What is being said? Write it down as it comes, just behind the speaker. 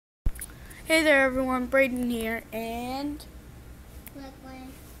Hey there everyone, Brayden here, and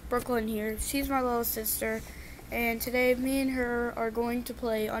Brooklyn here. She's my little sister, and today me and her are going to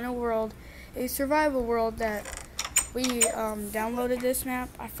play on a survival world that we downloaded this map.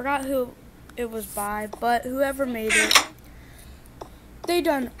 I forgot who it was by, but whoever made it, they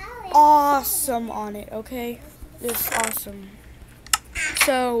done awesome on it, okay? It's awesome.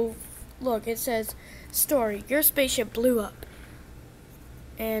 So, look, it says, story, your spaceship blew up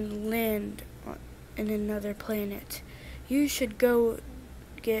and land in another planet. You should go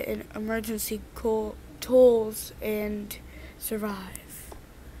get an emergency tools and survive.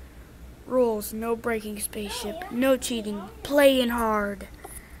 Rules: no breaking spaceship, no cheating, playing hard.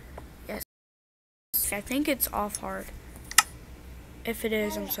 Yes, I think it's off hard. If it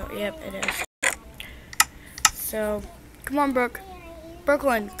is, I'm sorry. Yep, it is. So, come on,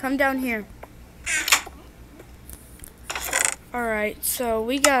 Brooklyn, come down here. Alright, so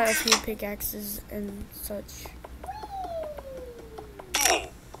we got a few pickaxes and such.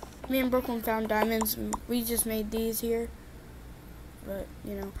 Me and Brooklyn found diamonds, and we just made these here. But,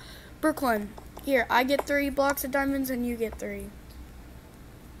 you know. Brooklyn, here, I get 3 blocks of diamonds and you get 3.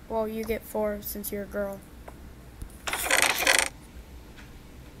 Well, you get 4 since you're a girl. I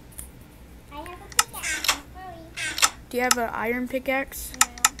have a pickaxe. Do you have an iron pickaxe? No.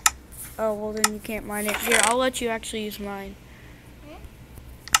 Oh, well then you can't mine it. Here, I'll let you actually use mine.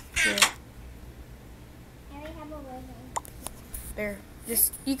 Here. I already have a wooden. There.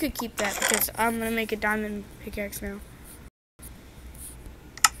 Just, you could keep that because I'm going to make a diamond pickaxe now.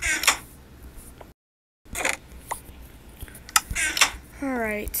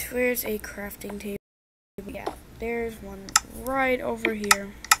 Alright, where's a crafting table? Yeah, there's one right over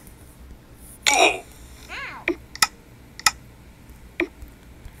here. Ow.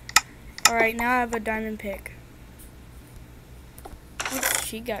 Alright, now I have a diamond pick. What's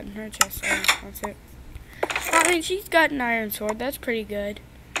she got in her chest? Oh, that's it. I mean, she's got an iron sword. That's pretty good.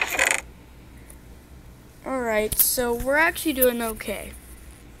 Alright, so we're actually doing okay.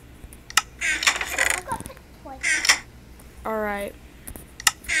 I got the toy. Alright.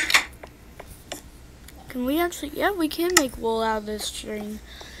 Can we actually... Yeah, we can make wool out of this string.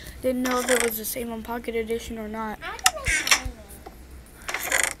 Didn't know if it was the same on Pocket Edition or not. I want to make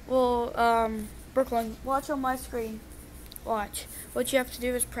diamonds. Well, Brooklyn, watch on my screen. Watch. What you have to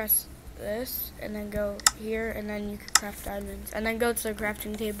do is press this, and then go here, and then you can craft diamonds. And then go to the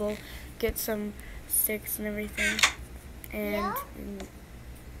crafting table, get some sticks and everything. And...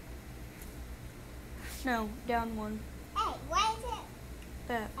 No, down one. Hey, why is it?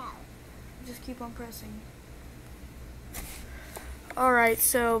 That. Oh. Just keep on pressing. Alright,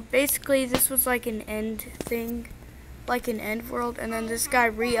 so basically this was like an end thing. Like an end world, and then this guy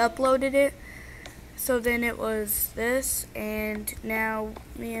re-uploaded it. So then it was this, and now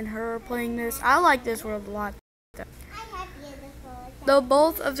me and her are playing this. I like this world a lot. I have beautiful. Though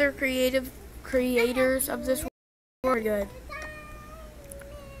both of their creators of this world are good.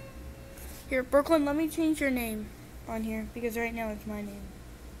 Here, Brooklyn, let me change your name on here because right now it's my name.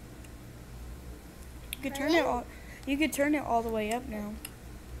 You could turn it all. You could turn it all the way up now.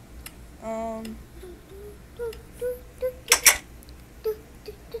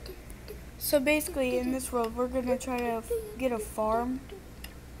 So basically, in this world, we're gonna try to get a farm.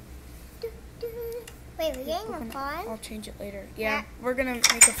 Wait, we're getting a farm? I'll change it later. Yeah, we're gonna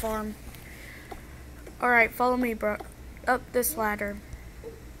make a farm. Alright, follow me, Brooke. Up this ladder.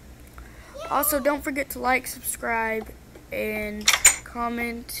 Also, don't forget to like, subscribe, and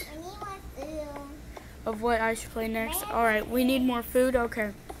comment I need more food. of what I should play next. Alright, we need more food?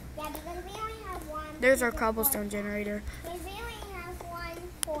 Okay. Yeah, because we only have one. There's our cobblestone generator. We only have one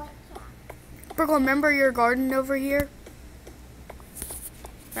pork chop. Brooklyn, remember your garden over here?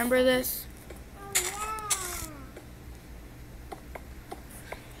 Remember this? Oh, yeah.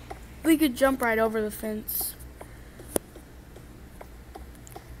 We could jump right over the fence.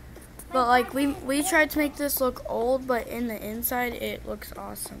 But like we tried to make this look old, but in the inside it looks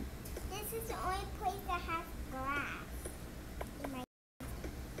awesome. This is the only place that has grass.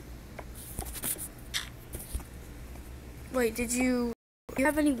 Wait, do you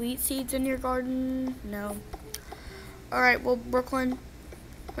have any wheat seeds in your garden? No. Alright, well, Brooklyn,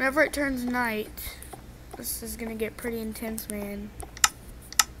 whenever it turns night, this is gonna get pretty intense, man.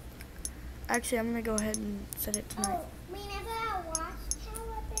 Actually, I'm gonna go ahead and set it tonight. Oh, we never watched how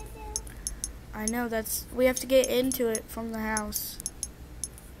they do. I know, we have to get into it from the house.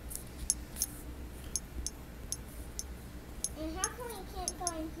 And how come we can't go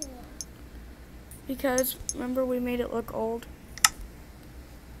in here? Because, remember we made it look old?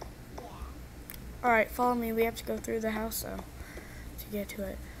 Yeah. Alright, follow me. We have to go through the house, though, to get to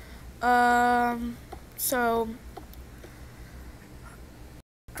it. So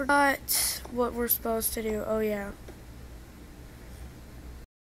forgot what we're supposed to do. Oh yeah.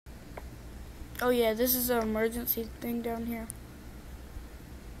 Oh yeah, this is an emergency thing down here.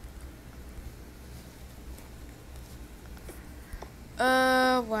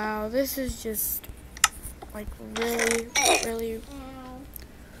 Wow, this is just like really.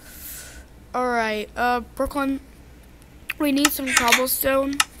 Alright, Brooklyn, we need some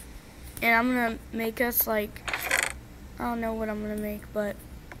cobblestone, and I'm gonna make us like, I don't know what I'm gonna make, but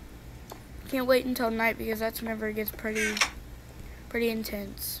can't wait until night because that's whenever it gets pretty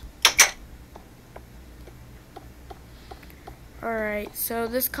intense. Alright, so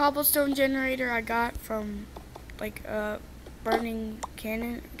this cobblestone generator I got from like a burning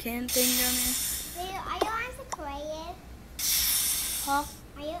can thing down Are you on the creative? there. Huh?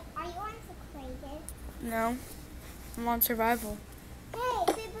 Are you on the creative? No, I'm on survival. Hey,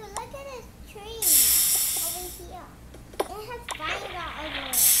 Boo, look at this tree over here. It has vines all over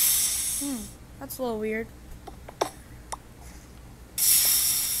it. That's a little weird.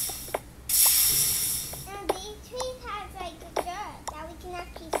 And these trees have like the dirt that we can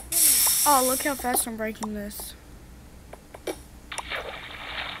actually see. Oh, look how fast I'm breaking this.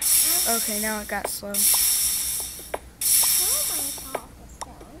 Okay, now it got slow.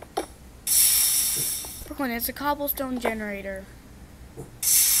 Brooklyn, it's a cobblestone generator. Well,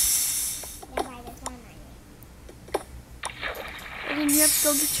 then you have to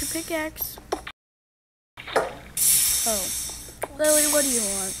go get your pickaxe. Oh. Lily, what do you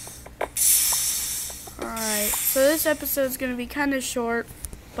want? Alright, so this episode's going to be kind of short,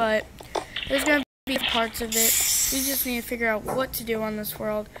 but there's going to be parts of it. We just need to figure out what to do on this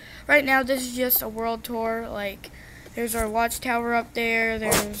world. Right now, this is just a world tour. Like, there's our watchtower up there.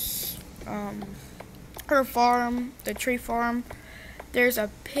 There's her farm, the tree farm. There's a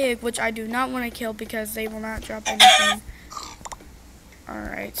pig, which I do not want to kill because they will not drop anything.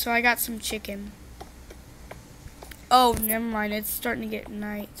 Alright, so I got some chicken. Oh, never mind. It's starting to get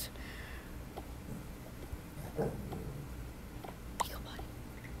night.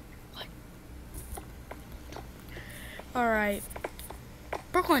 Alright.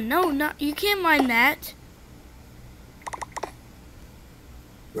 Brooklyn, no, not you can't mine that.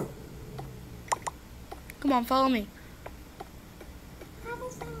 Come on, follow me.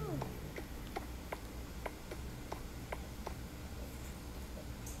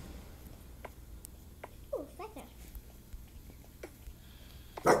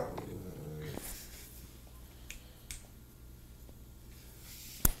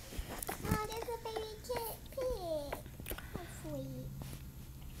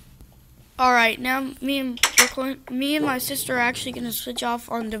 Alright, now me and my sister are actually going to switch off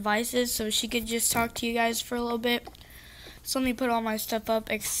on devices so she could just talk to you guys for a little bit. So let me put all my stuff up,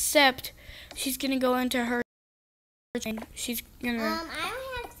 except she's going to go into her thing. She's going to... I don't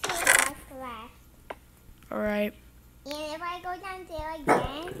have 2 hours left. Alright. And if I go down there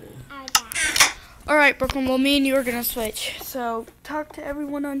again, I'll die. Alright, Brooklyn, well, me and you are going to switch. So talk to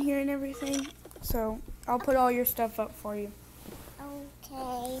everyone on here and everything. So I'll put all your stuff up for you.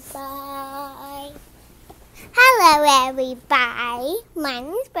 Okay, bye. Hello, everybody. My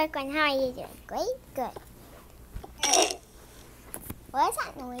name is Brooklyn. How are you doing? Great? Good. What is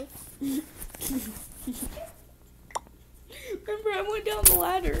that noise? Remember, I went down the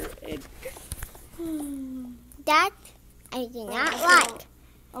ladder. That I do not like.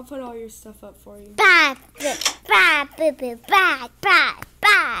 I'll put all your stuff up for you. Bad, bad, bad, bad, bad, bad,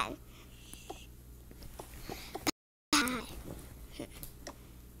 bad.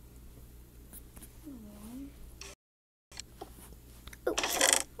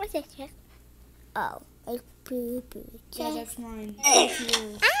 What's this here? Oh, it's poo-poo. Yeah, that's mine. That's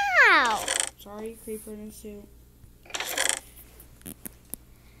yours. Ow! Sorry, creeper in a suit.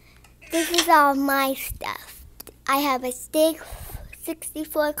 This is all my stuff. I have a stick,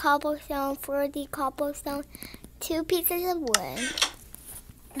 64 cobblestone, 40 cobblestone, 2 pieces of wood,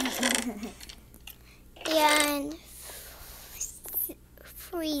 and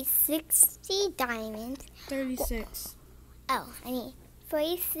 360 diamonds. 36. Oh, I need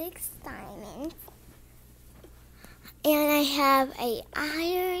 36 diamonds. And I have a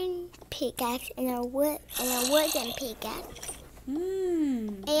iron pickaxe and a wooden pickaxe.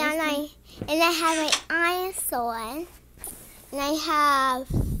 And I have an iron sword. And I have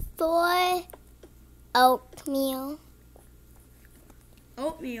 4 oatmeal.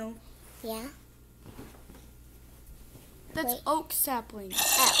 Oatmeal? Yeah. That's oak sapling.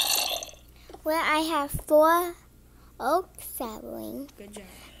 Oh. Well, I have 4 oak saplings. Good job.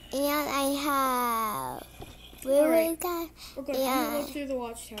 And I have Where Alright. is that? Okay, I'm gonna look through the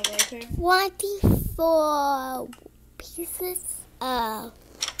watchtower, okay? 24 pieces of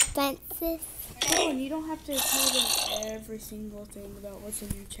fences. Oh, and you don't have to tell them every single thing about what's in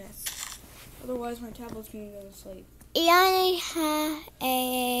your chest. Otherwise, my tablet's gonna go to sleep. I have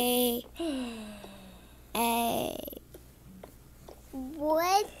a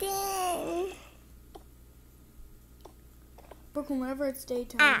wooden Brooklyn, whenever it's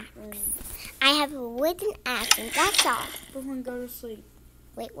daytime, axe. and I have a wooden axe, and that's all. Brooklyn, go to sleep.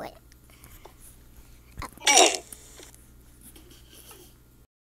 Wait, what?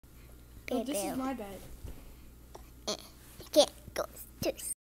 Oh, this is my bed. I can't go to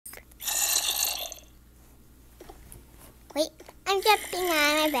sleep. Wait, I'm jumping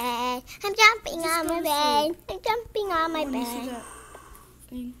on my bed. I'm jumping on my bed. I'm jumping on my When you see bed. that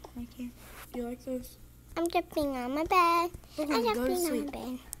thing right there, you like those? I'm jumping on my bed. Brooklyn, I'm go to jumping on sleep. my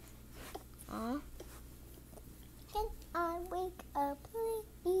bed. Aw. Can I wake up,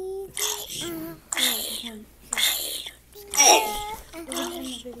 please? Brooklyn, we're in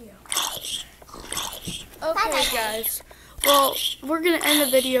the video. Okay, guys. Well, we're gonna end the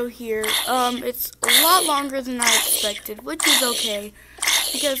video here. It's a lot longer than I expected, which is okay,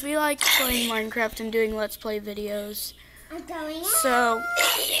 because we like playing Minecraft and doing Let's Play videos. I'm going out. So,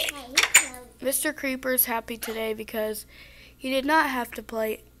 Mr. Creeper's happy today because he did not have to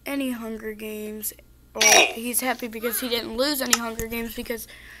play any Hunger Games. Or he's happy because he didn't lose any Hunger Games because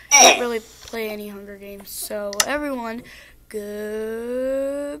he didn't really play any Hunger Games. So, everyone,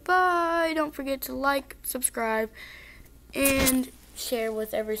 goodbye. Don't forget to like, subscribe, and share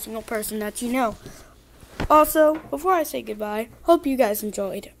with every single person that you know. Also, before I say goodbye, hope you guys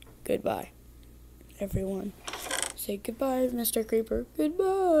enjoyed. Goodbye, everyone. Say goodbye, Mr. Creeper.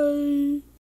 Goodbye.